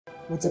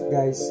What's up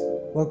guys?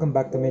 Welcome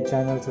back to my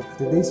channel. So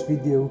for today's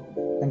video,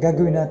 ang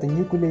gagawin natin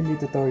ukulele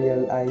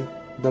tutorial ay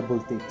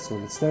double take. So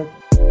let's start.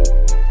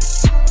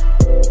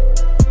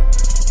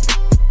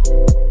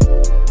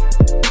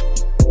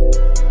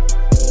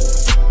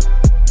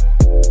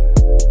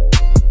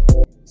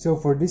 So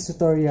for this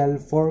tutorial,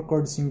 4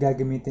 chords yung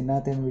gagamitin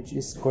natin, which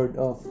is chord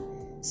of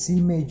C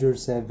major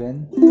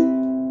 7,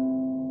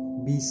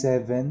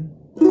 B7,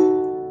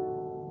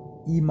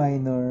 E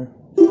minor,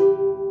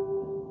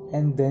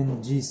 and then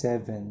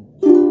G7.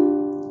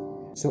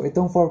 So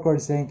itong 4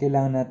 chords lang yung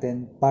kailangan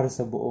natin para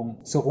sa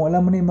buong. So kung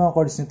alam mo na yung mga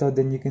chords nito,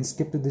 then you can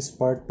skip to this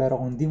part. Pero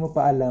kung di mo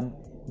pa alam,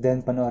 then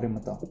panoorin mo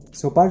to.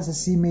 So para sa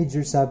C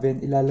major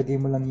 7, ilalagay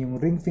mo lang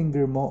yung ring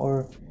finger mo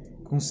or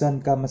kung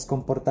saan ka mas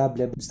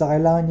komportable. Basta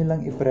kailangan nyo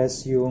lang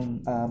i-press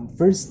yung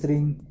first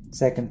string,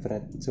 2nd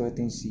fret. So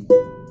ito yung C.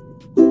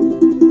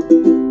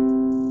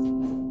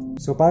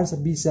 So para sa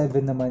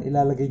B7 naman,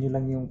 ilalagay nyo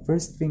lang yung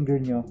first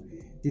finger nyo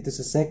dito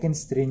sa 2nd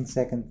string,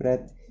 2nd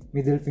fret,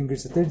 middle finger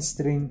sa 3rd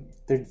string,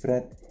 3rd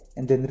fret,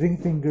 and then ring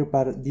finger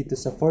para dito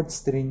sa 4th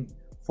string,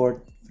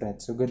 4th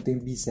fret. So ganito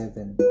yung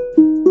B7.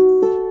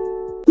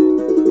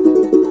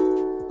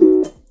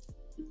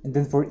 And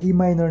then for E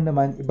minor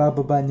naman,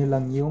 ibababa nyo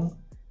lang yung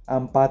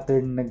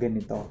pattern na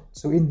ganito.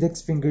 So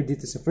index finger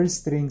dito sa 1st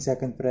string,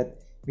 2nd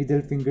fret, middle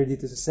finger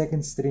dito sa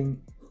 2nd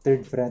string,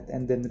 3rd fret,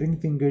 and then ring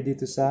finger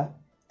dito sa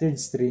 3rd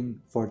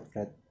string, 4th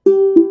fret.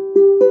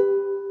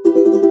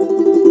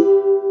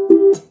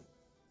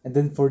 And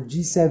then for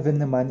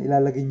G7 naman,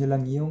 ilalagay nyo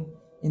lang yung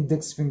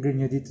index finger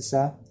nyo dito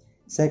sa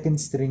 2nd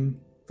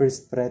string,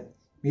 1st fret,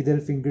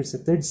 middle finger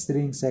sa 3rd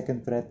string,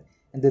 2nd fret,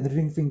 and then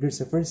ring finger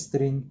sa 1st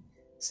string,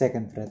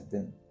 2nd fret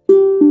din.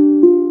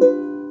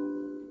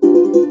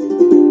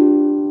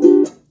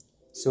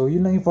 So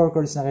yun lang yung 4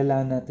 chords na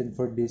kailangan natin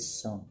for this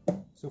song.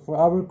 So for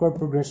our chord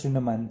progression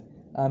naman,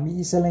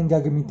 iisa lang yung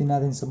gagamitin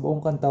natin sa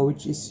buong kanta,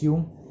 which is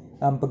yung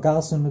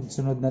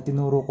pagkakasunod-sunod na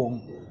tinuro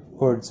kong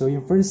chord. So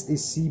yung first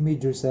is C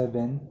major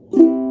 7,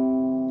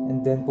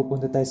 and then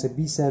pupunta tayo sa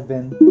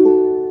B7,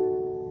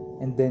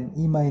 and then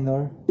E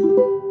minor,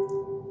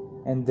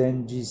 and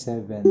then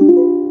G7.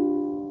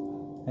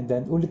 And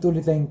then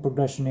ulit-ulit lang yung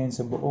progression na yun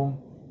sa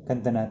buong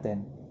kanta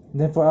natin. And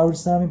then for our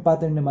strumming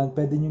pattern naman,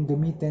 pwede nyo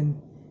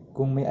gamitin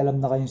kung may alam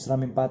na kayong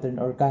strumming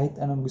pattern or kahit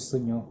anong gusto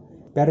nyo.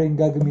 Pero yung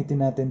gagamitin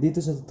natin dito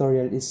sa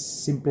tutorial is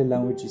simple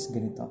lang, which is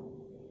ganito.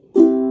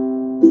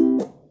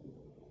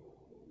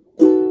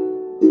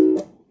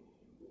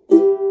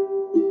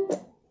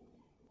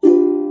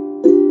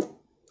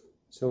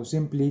 So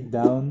simply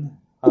down,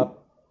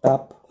 up,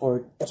 tap,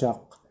 or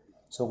chuck.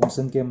 So kung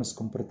saan kayo mas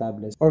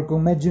komportable. Or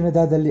kung medyo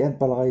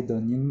nadadalian pala kayo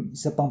doon, yung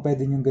isa pang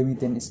pwede nyong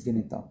gamitin is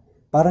ganito.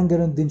 Parang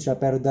ganun din siya,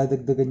 pero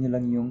dadagdagan nyo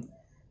lang yung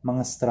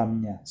mga strum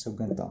niya. So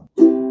ganito.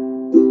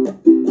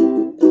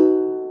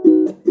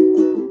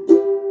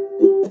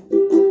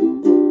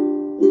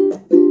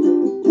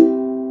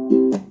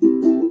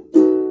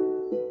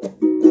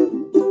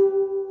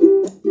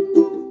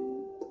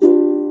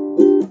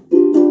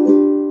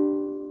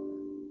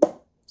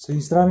 So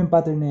yung strumming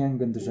pattern na yan,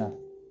 ganito siya.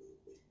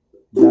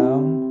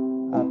 Down,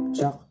 up,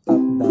 chuck,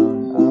 up,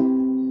 down, up.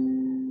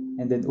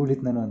 And then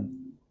ulit na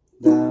nun.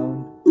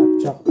 Down, up,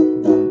 chuck, up,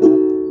 down, up.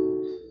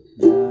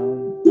 Down,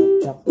 up,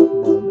 chuck, up,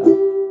 down,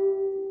 up.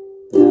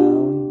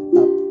 Down,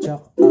 up,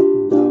 chuck, up,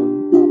 down,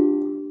 up.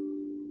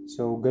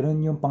 So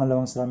ganun yung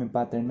pangalawang strumming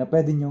pattern na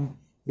pwede nyong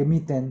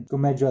gamitin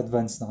kung medyo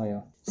advanced na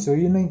kayo. So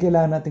yun lang yung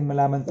kailangan nating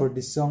malaman for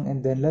this song,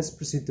 and then let's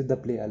proceed to the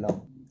play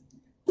along.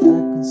 I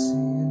could say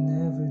I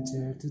never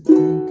dare to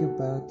think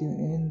about you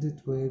in that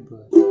way,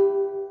 but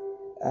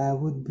I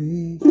would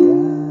be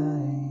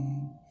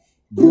lying.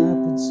 And I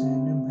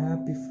pretend I'm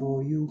happy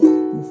for you.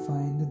 You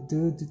find a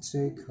dude to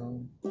take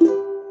home,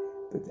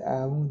 but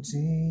I won't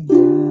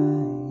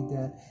deny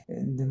that.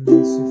 In the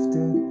midst of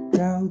the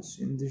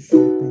crowds, in the ship,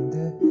 in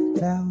the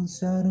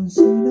clouds, I don't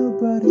see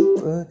nobody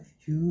but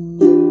you.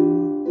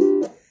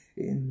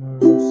 In my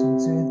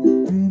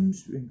rose-tinted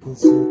dreams, wrinkled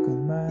silk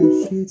on my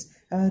sheets,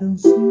 I don't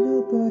see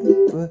nobody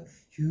but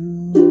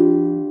you.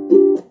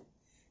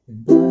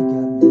 And boy,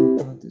 got me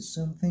hooked onto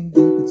something.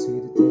 You could see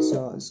that they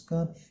saw us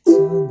come.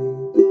 Tell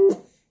me,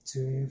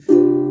 do you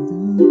feel the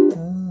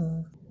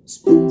love?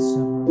 Spend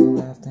summer or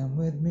lifetime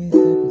with me.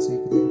 Let me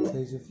take you to the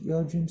place of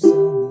your dreams. Tell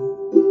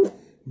me,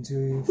 do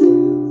you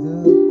feel the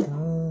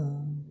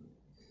love?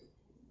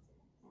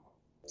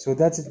 So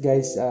that's it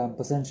guys.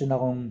 Pasensya na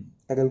kung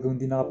tagal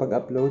kong hindi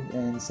nakapag-upload,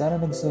 and sana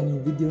nagustuhan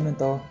niyo yung video na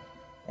to,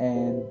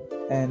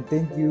 and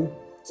thank you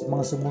sa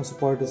mga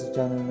sumusuporta sa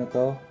channel na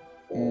to.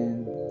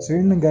 And so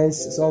yun lang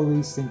guys, as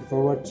always, thank you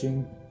for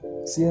watching.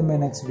 See you in my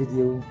next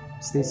video.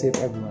 Stay safe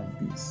everyone.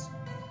 Peace.